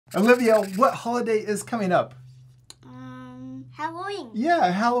Olivia, what holiday is coming up? Halloween. Yeah,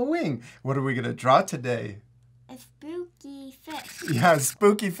 Halloween. What are we going to draw today? A spooky fish. Yeah, a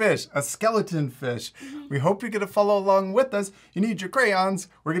spooky fish, a skeleton fish. We hope you're going to follow along with us. You need your crayons.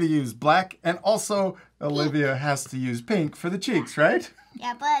 We're going to use black, and also Olivia has to use pink for the cheeks, right?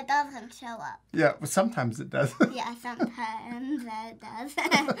 Yeah, but it doesn't show up. Yeah, well, sometimes it does. Yeah, sometimes it does.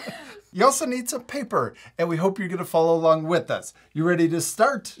 You also need some paper, and we hope you're going to follow along with us. You ready to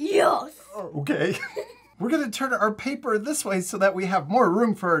start? Yes. Okay. We're going to turn our paper this way so that we have more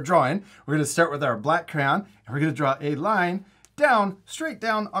room for our drawing. We're going to start with our black crayon, and we're going to draw a line down, straight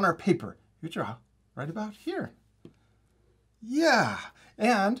down on our paper. You draw right about here. Yeah.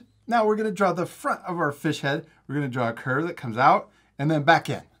 And now we're going to draw the front of our fish head. We're going to draw a curve that comes out and then back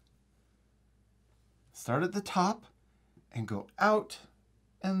in. Start at the top and go out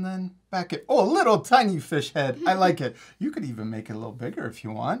and then back in. Oh, a little tiny fish head. I like it. You could even make it a little bigger if you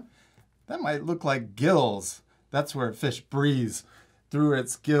want. That might look like gills. That's where a fish breathes, through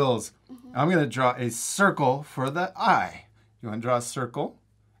its gills. I'm going to draw a circle for the eye. You want to draw a circle?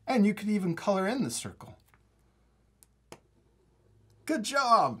 And you could even color in the circle. Good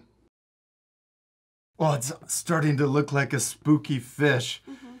job. Well, it's starting to look like a spooky fish.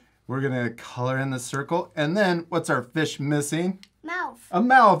 We're going to color in the circle. And then what's our fish missing? Mouth. A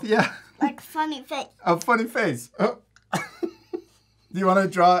mouth, yeah. Like funny face. A funny face. Oh. Do you want to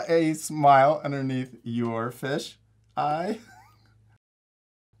draw a smile underneath your fish eye?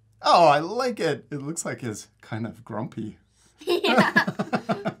 Oh, I like it. It looks like it's kind of grumpy. Yeah.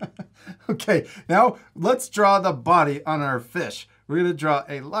 Okay, now let's draw the body on our fish. We're going to draw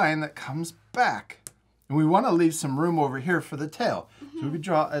a line that comes back. And we want to leave some room over here for the tail. So we could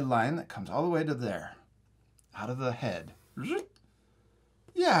draw a line that comes all the way to there, out of the head.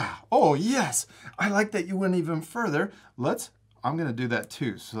 Yeah. Oh, yes. I like that you went even further. I'm going to do that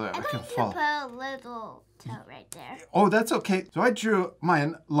too so that I can follow. I put a little toe right there. Oh, that's okay. So I drew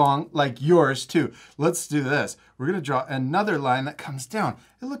mine long like yours too. Let's do this. We're going to draw another line that comes down.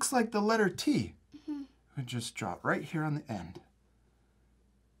 It looks like the letter T. We just draw it right here on the end.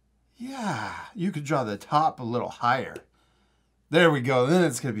 Yeah, you could draw the top a little higher. There we go. Then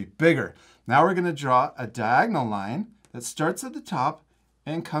it's going to be bigger. Now we're going to draw a diagonal line that starts at the top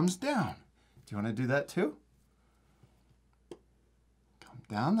and comes down. Do you want to do that too?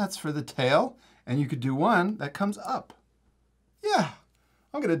 Down, that's for the tail, and you could do one that comes up. Yeah,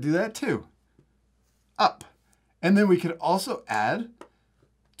 I'm going to do that too. Up. And then we could also add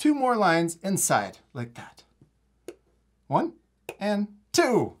 2 more lines inside, like that. 1 and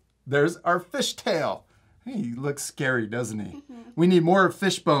 2. There's our fish tail. Hey, he looks scary, doesn't he? We need more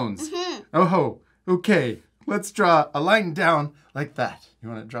fish bones. Oh, okay. Let's draw a line down like that. You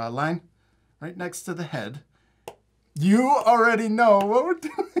want to draw a line right next to the head? You already know what we're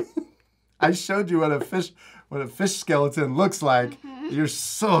doing. I showed you what a fish skeleton looks like. You're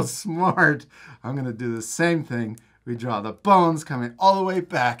so smart. I'm going to do the same thing. We draw the bones coming all the way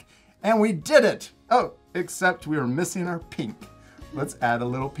back, and we did it. Oh, except we were missing our pink. Let's add a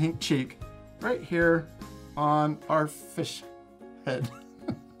little pink cheek right here on our fish head.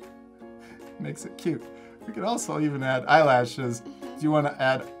 Makes it cute. We could also even add eyelashes. Do you want to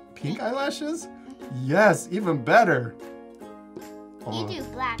add pink eyelashes? Yes, even better. You do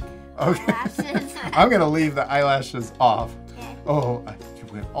black eyelashes. I'm going to leave the eyelashes off. Okay. Oh, you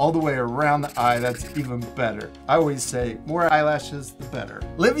went all the way around the eye. That's even better. I always say more eyelashes, the better.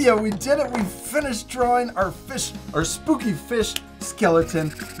 Olivia, we did it. We finished drawing our spooky fish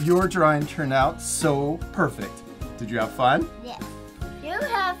skeleton. Your drawing turned out so perfect. Did you have fun? Yes. You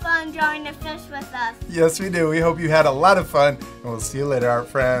have fun drawing the fish with us. Yes, we do. We hope you had a lot of fun, and we'll see you later, our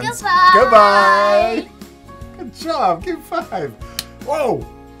friends. Goodbye. Goodbye. Good job. Give 5. Whoa,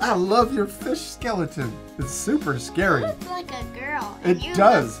 I love your fish skeleton. It's super scary. It looks like a girl. It and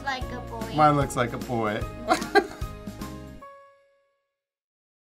does. Look like a boy. Mine looks like a boy.